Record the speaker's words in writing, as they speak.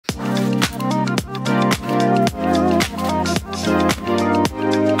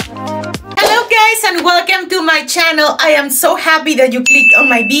my channel. I am so happy that you clicked on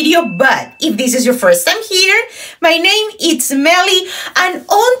my video, but if this is your first time here, my name is Mellie, and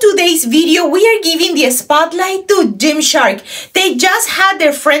on today's video we are giving the spotlight to Gymshark. They just had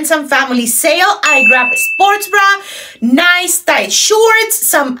their friends and family sale. I grabbed a sports bra, nice tight shorts,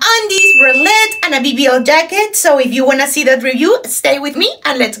 some undies, bralette, and a BBL jacket. So if you want to see that review, stay with me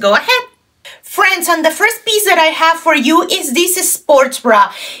and let's go ahead. Friends, and the first piece that I have for you is this sports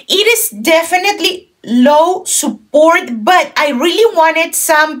bra. It is definitely low support, but I really wanted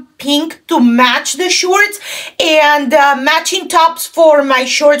some pink to match the shorts, and matching tops for my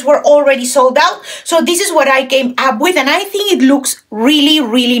shorts were already sold out. So this is what I came up with, and I think it looks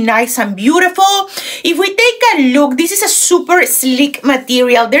really nice and beautiful. If we take a look, this is a super sleek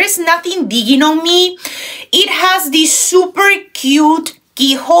material. There is nothing digging on me. It has this super cute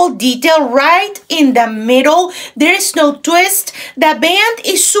keyhole detail right in the middle. There is no twist. The band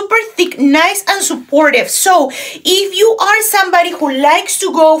is super thick, nice and supportive. So if you are somebody who likes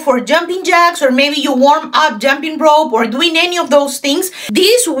to go for jumping jacks, or maybe you warm up jumping rope or doing any of those things,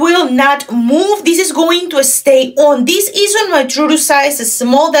 this will not move. This is going to stay on. This is on my true to size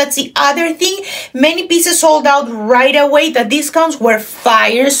small. That's the other thing. Many pieces sold out right away. The discounts were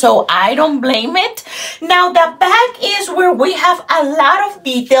fire, so I don't blame it. Now the back is where we have a lot of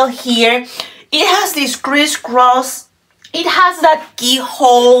detail here. It has this crisscross. It has that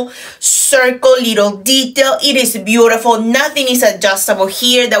keyhole circle little detail. It is beautiful. Nothing is adjustable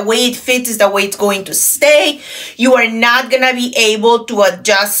here. The way it fits is the way it's going to stay. You are not gonna be able to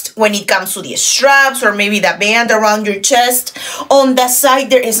adjust when it comes to the straps or maybe the band around your chest. On the side,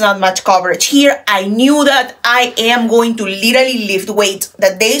 there is not much coverage here. I knew that I am going to literally lift weights.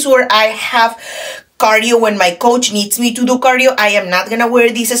 The days where I have cardio, when my coach needs me to do cardio, I am not gonna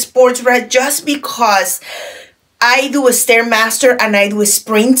wear this sports bra just because I do a Stairmaster and I do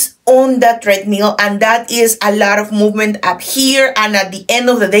sprints on the treadmill, and that is a lot of movement up here, and at the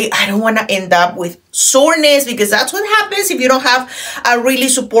end of the day I don't want to end up with soreness, because that's what happens if you don't have a really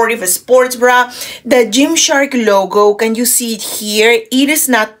supportive sports bra. The Gymshark logo, can you see it here? It is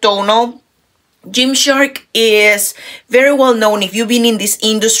not tonal. Gymshark is very well known, if you've been in this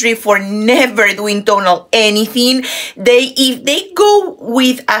industry, for never doing tonal anything. If they go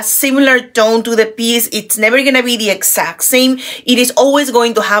with a similar tone to the piece, it's never gonna be the exact same. It is always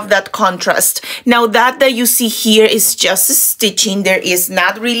going to have that contrast. Now that you see here is just stitching. There is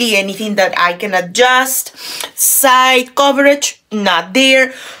not really anything that I can adjust. Side coverage, not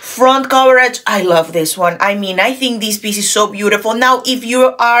there. Front coverage, I love this one. I mean, I think this piece is so beautiful. Now, if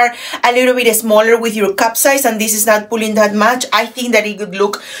you are a little bit smaller with your cup size and this is not pulling that much, I think that it could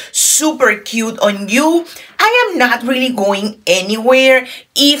look super cute on you. I am not really going anywhere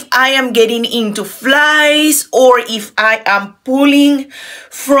if I am getting into flies or if I am pulling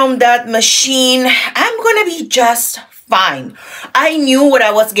from that machine. I'm gonna be just fine. I knew what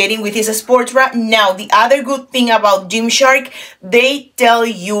I was getting with this sports bra. Now, the other good thing about Gymshark, they tell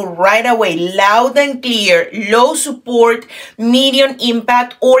you right away, loud and clear, low support, medium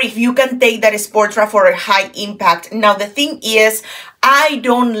impact, or if you can take that sports bra for a high impact. Now, the thing is, I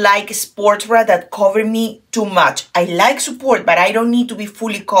don't like sports bra that cover me too much. I like support, but I don't need to be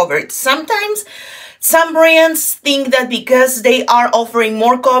fully covered. Sometimes some brands think that because they are offering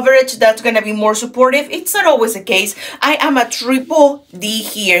more coverage, that's gonna be more supportive. It's not always the case. I am a triple D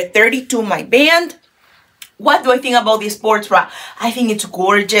here, 32 my band. What do I think about this sports bra? I think it's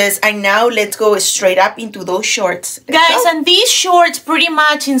gorgeous. And now let's go straight up into those shorts. Guys, and these shorts pretty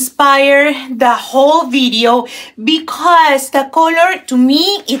much inspire the whole video because the color, to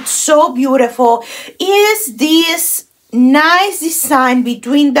me, it's so beautiful. Is this nice design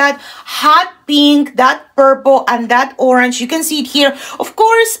between that hot pink, that purple, and that orange. You can see it here. Of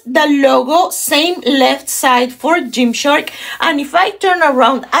course, the logo, same left side for Gymshark. And if I turn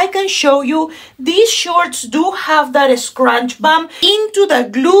around, I can show you these shorts do have that scrunch bump into the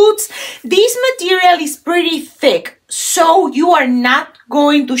glutes. This material is pretty thick, so you are not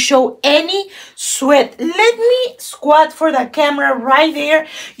going to show any sweat. Let me squat for the camera right there.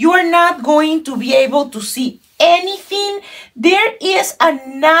 You are not going to be able to see anything. There is a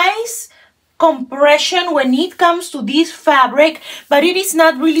nice compression when it comes to this fabric, but it is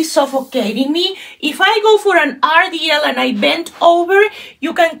not really suffocating me. If I go for an RDL and I bend over,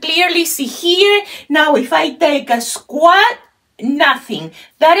 you can clearly see here. Now if I take a squat, nothing.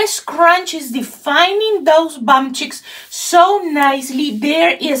 That scrunch is defining those bum cheeks so nicely.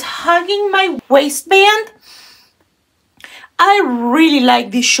 There is hugging my waistband. I really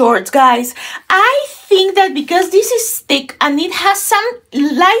like these shorts, guys. I think that because this is thick and it has some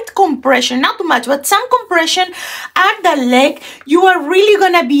light compression, not too much, but some compression at the leg, you are really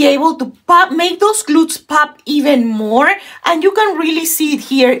gonna be able to make those glutes pop even more. And you can really see it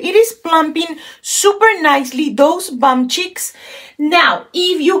here. It is plumping super nicely those bum cheeks. Now,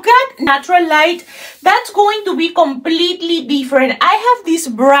 if you got natural light, that's going to be completely different. I have these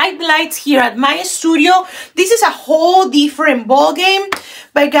bright lights here at my studio. This is a whole different ball game.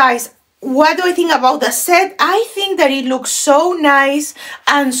 But guys, what do I think about the set? I think that it looks so nice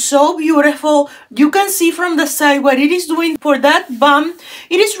and so beautiful. You can see from the side what it is doing for that bum.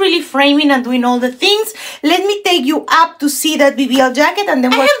 It is really framing and doing all the things. Let me take you up to see that BBL jacket, and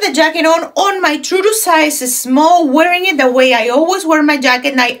then I have the jacket on my true to size small, wearing it the way I always wear my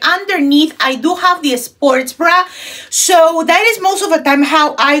jacket. Now underneath I do have the sports bra, so that is most of the time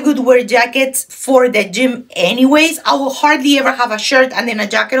how I would wear jackets for the gym anyways. I will hardly ever have a shirt and then a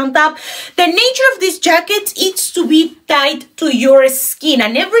jacket on top. The nature of these jackets is to be tight to your skin,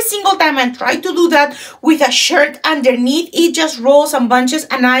 and every single time I try to do that with a shirt underneath, it just rolls and bunches,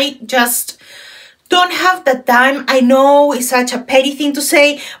 and I just don't have the time. I know it's such a petty thing to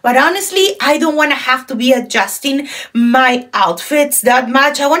say, but honestly, I don't want to have to be adjusting my outfits that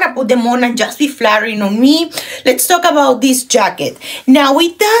much. I want to put them on and just be flattering on me. Let's talk about this jacket. Now,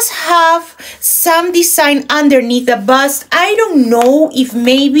 it does have some design underneath the bust. I don't know if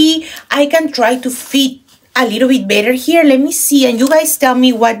maybe I can try to fit a little bit better here. Let me see, and you guys tell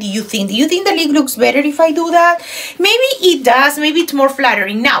me, what do you think? Do you think the leg looks better if I do that? Maybe it does. Maybe it's more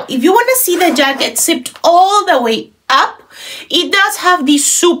flattering. Now, if you want to see the jacket zipped all the way up, it does have this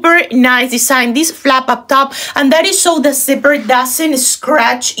super nice design, this flap up top, and that is so the zipper doesn't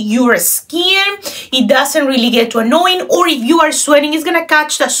scratch your skin. It doesn't really get too annoying, or if you are sweating, it's gonna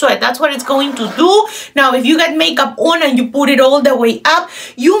catch the sweat. That's what it's going to do. Now, if you got makeup on and you put it all the way up,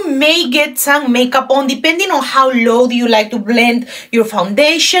 you may get some makeup on depending on how low do you like to blend your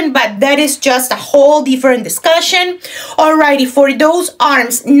foundation, but that is just a whole different discussion. Alrighty, for those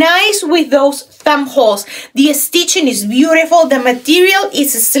arms, nice with those thumb holes. The stitching is beautiful. The material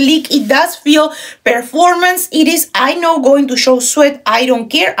is sleek. It does feel performance. It is, I know, going to show sweat. I don't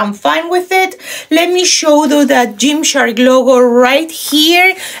care. I'm fine with it. Let me show you the Gymshark logo right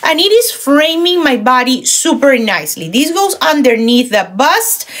here, and it is framing my body super nicely. This goes underneath the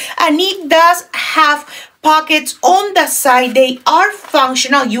bust, and it does have pockets on the side. They are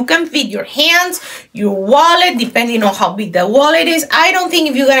functional. You can fit your hands, your wallet, depending on how big the wallet is. I don't think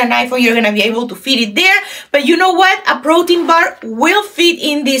if you got an iPhone, you're gonna be able to fit it there, but you know what? A protein bar will fit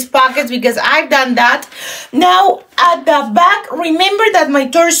in these pockets because I've done that. Now, at the back, remember that my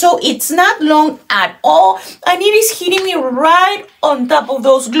torso, it's not long at all, and it is hitting me right on top of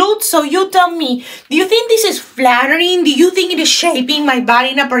those glutes. So you tell me, do you think this is flattering? Do you think it is shaping my body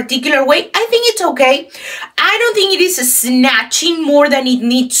in a particular way? I think it's okay. I don't think it is snatching more than it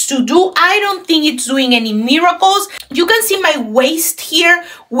needs to do. I don't think it's doing any miracles. You can see my waist here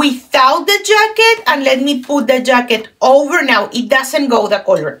without the jacket, and let me put the jacket over. Now, it doesn't go the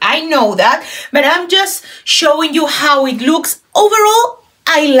color, I know that, but I'm just showing you how it looks. Overall,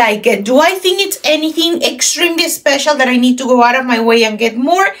 I like it. Do I think it's anything extremely special that I need to go out of my way and get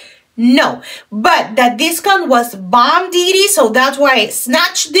more? No, but the discount was bomb diggity, so that's why I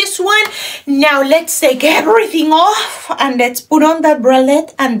snatched this one. Now let's take everything off and let's put on that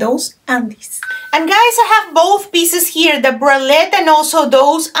bralette and those undies. And guys, I have both pieces here, the bralette and also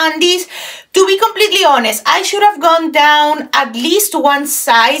those undies. To be completely honest, I should have gone down at least one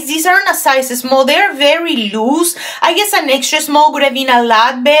size. These aren't a size small, they're very loose. I guess an extra small would have been a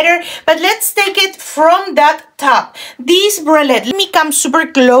lot better, but let's take it from that top. This bralette, let me come super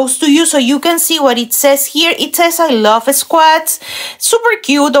close to you so you can see what it says here. It says, I love squats. Super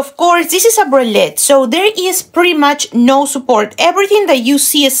cute, of course. This is a bralette, so there is pretty much no support. Everything that you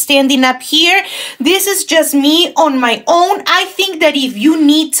see is standing up here. This is just me on my own. I think that if you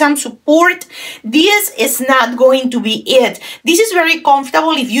need some support, this is not going to be it. This is very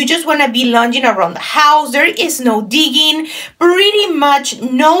comfortable if you just want to be lunging around the house. There is no digging, pretty much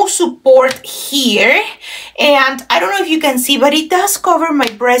no support here. And I don't know if you can see, but it does cover my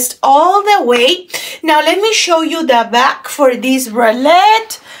breast all the way. Now let me show you the back for this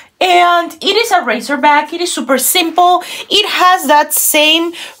bralette. And it is a razor back. It is super simple. It has that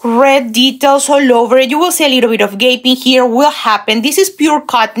same red details all over it. You will see a little bit of gaping here will happen. This is pure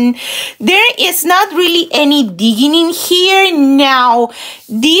cotton. There is not really any digging in here. Now,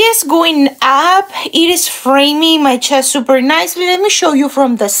 this going up, it is framing my chest super nicely. Let me show you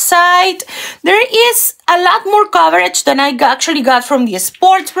from the side. There is a lot more coverage than I actually got from the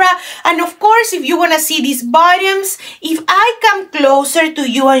sports bra. And of course, if you want to see these bottoms, if I come closer to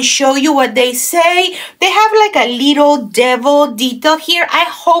you and show you what they say, they have like a little devil detail here. I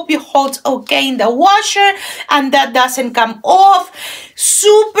hope it holds okay in the washer and that doesn't come off.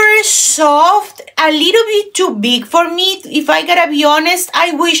 Super soft, a little bit too big for me. If I gotta be honest,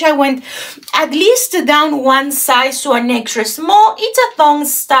 I wish I went at least down one size to an extra small. It's a thong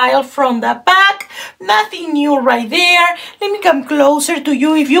style from the back, nothing new right there. Let me come closer to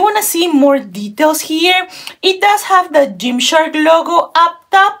you. If you want to see more details here, it does have the Gymshark logo up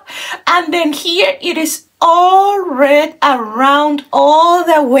top, and then here it is all red around all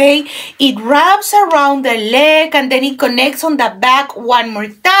the way. It wraps around the leg and then it connects on the back one more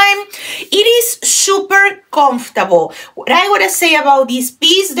time. It is super comfortable. What I want to say about this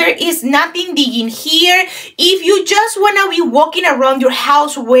piece, there is nothing digging here. If you just want to be walking around your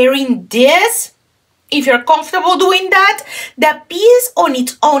house wearing this, if you're comfortable doing that, the piece on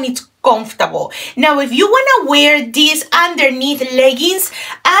its own, it's comfortable. Now, if you want to wear this underneath leggings,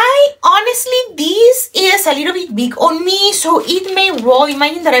 I honestly, this is a little bit big on me, so it may roll.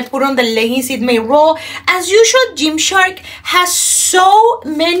 Imagine that I put on the leggings, it may roll. As usual, Gymshark has so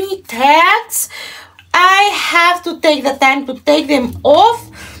many tags. I have to take the time to take them off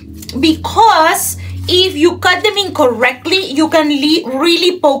because if you cut them incorrectly, you can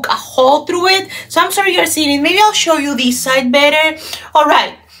really poke a hole through it. So I'm sorry you're seeing it. Maybe I'll show you this side better. All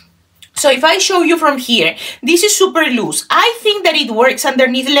right. So if I show you from here, this is super loose. I think that it works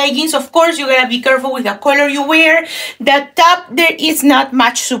underneath leggings. Of course, you gotta be careful with the color you wear. The top, there is not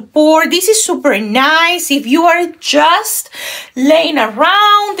much support. This is super nice if you are just laying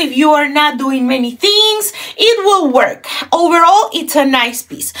around, if you are not doing many things, it will work. Overall, it's a nice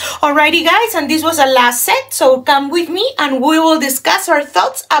piece. Alrighty guys, and this was the last set, so come with me and we will discuss our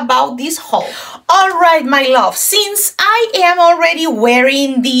thoughts about this haul. Alright, my love, since I am already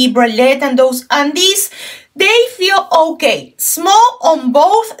wearing the Bralette and those undies, they feel okay. Small on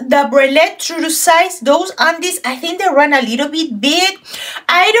both. The Bralette true to size, those undies, I think they run a little bit big.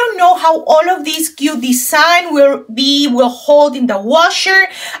 I don't know how all of this cute design will hold in the washer.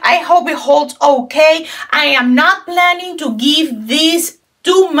 I hope it holds okay. I am not planning to give this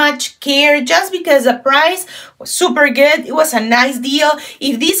too much care just because the price was super good. It was a nice deal.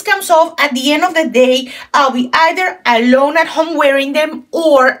 If this comes off at the end of the day, I'll be either alone at home wearing them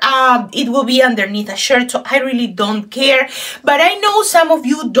or it will be underneath a shirt, so I really don't care. But I know some of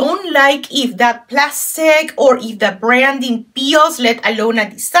you don't like if that plastic or if the branding peels, let alone a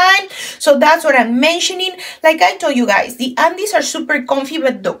design. So that's what I'm mentioning. Like I told you guys, the undies are super comfy,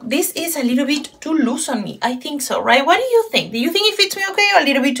 but look, this is a little bit too loose on me. I think so, right? What do you think? Do you think it fits me okay? A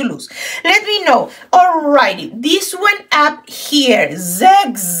little bit too loose? Let me know. Alrighty, this one up here,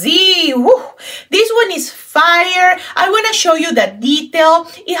 Sexy. Woo. This one is fire. I want to show you the detail.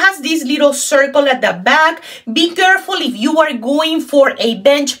 It has this little circle at the back. Be careful if you are going for a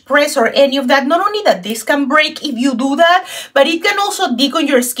bench press or any of that. Not only that this can break if you do that, but it can also dig on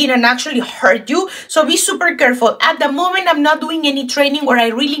your skin and actually hurt you. So be super careful. At the moment, I'm not doing any training where I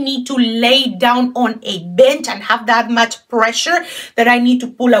really need to lay down on a bench and have that much pressure that I need to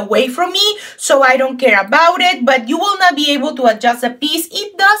pull away from me. So I don't care about it, but you will not be able to adjust the piece.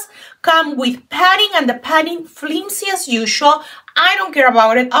 It does come with padding, and the padding flimsy as usual. I don't care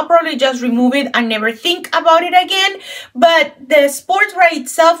about it. I'll probably just remove it and never think about it again. But the sports bra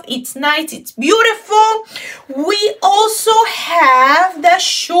itself, it's nice, it's beautiful. We also have the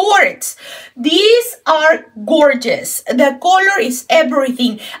shorts. These are gorgeous. The color is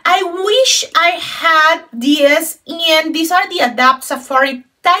everything. I wish I had this, and these are the Adapt Safari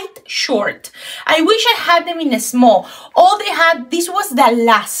tight short. I wish I had them in a small. All they had, this was the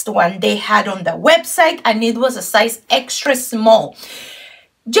last one they had on the website, and it was a size extra small.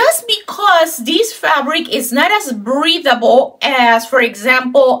 Just because this fabric is not as breathable as, for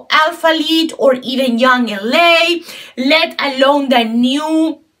example, Alpha Lead or even Young LA, let alone the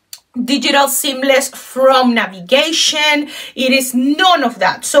new digital seamless from Navigation. It is none of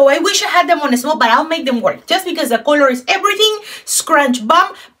that. So I wish I had them on a small, but I'll make them work just because the color is everything. Scrunch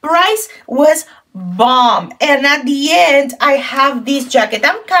bomb. Price was bomb. And at the end, I have this jacket.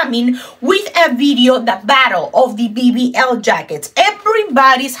 I'm coming with a video, the battle of the BBL jackets.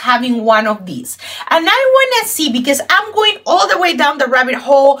 Everybody's having one of these, and I want to see, because I'm going all the way down the rabbit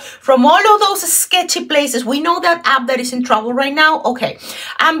hole from all of those sketchy places. We know that app that is in trouble right now. Okay,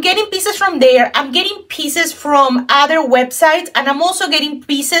 I'm getting pieces from there. I'm getting pieces from other websites, and I'm also getting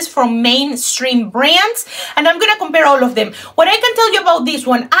pieces from mainstream brands, and I'm gonna compare all of them. What I can tell you about this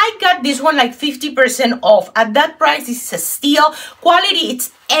one, I got this one like 50 50% off. At that price, this is a steal. Quality,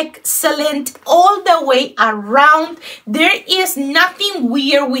 it's excellent all the way around. There is nothing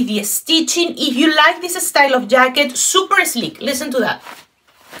weird with the stitching. If you like this style of jacket, super sleek. Listen to that.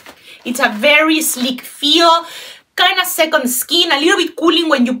 It's a very sleek feel. Kind of second skin, a little bit cooling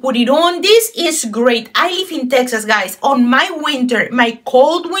when you put it on. This is great. I live in Texas, guys. On my winter, my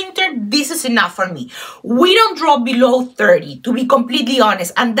cold winter, this is enough for me. We don't drop below 30, to be completely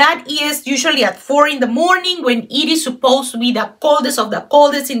honest. And that is usually at 4 in the morning when it is supposed to be the coldest of the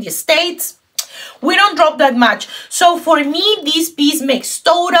coldest in the States. We don't drop that much. So for me, this piece makes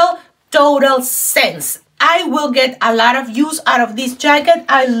total sense. I will get a lot of use out of this jacket.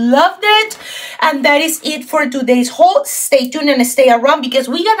 I loved it. And that is it for today's haul. Stay tuned and stay around because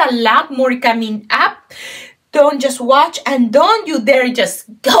we got a lot more coming up. Don't just watch and don't you dare just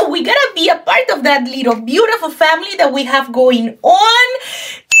go. We gotta be a part of that little beautiful family that we have going on.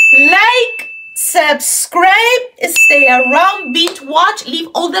 Like, subscribe, stay around, binge watch, leave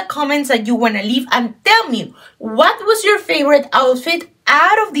all the comments that you want to leave and tell me what was your favorite outfit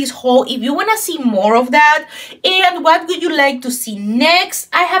out of this haul, if you want to see more of that, and what would you like to see next.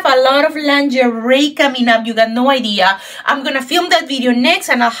 I have a lot of lingerie coming up, you got no idea. I'm gonna film that video next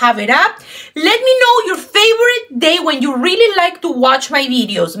and I'll have it up. Let me know your favorite day when you really like to watch my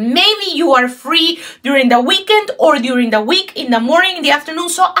videos. Maybe you are free during the weekend or during the week, in the morning, in the afternoon,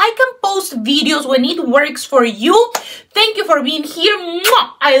 so I can post videos when it works for you. Thank you for being here. Mwah!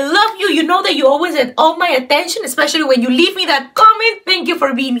 I love you. You know that you always get all my attention, especially when you leave me that comment. Thank you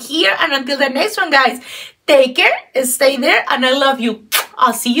for being here. And until the next one, guys, take care, stay there, and I love you.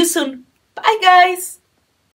 I'll see you soon. Bye, guys.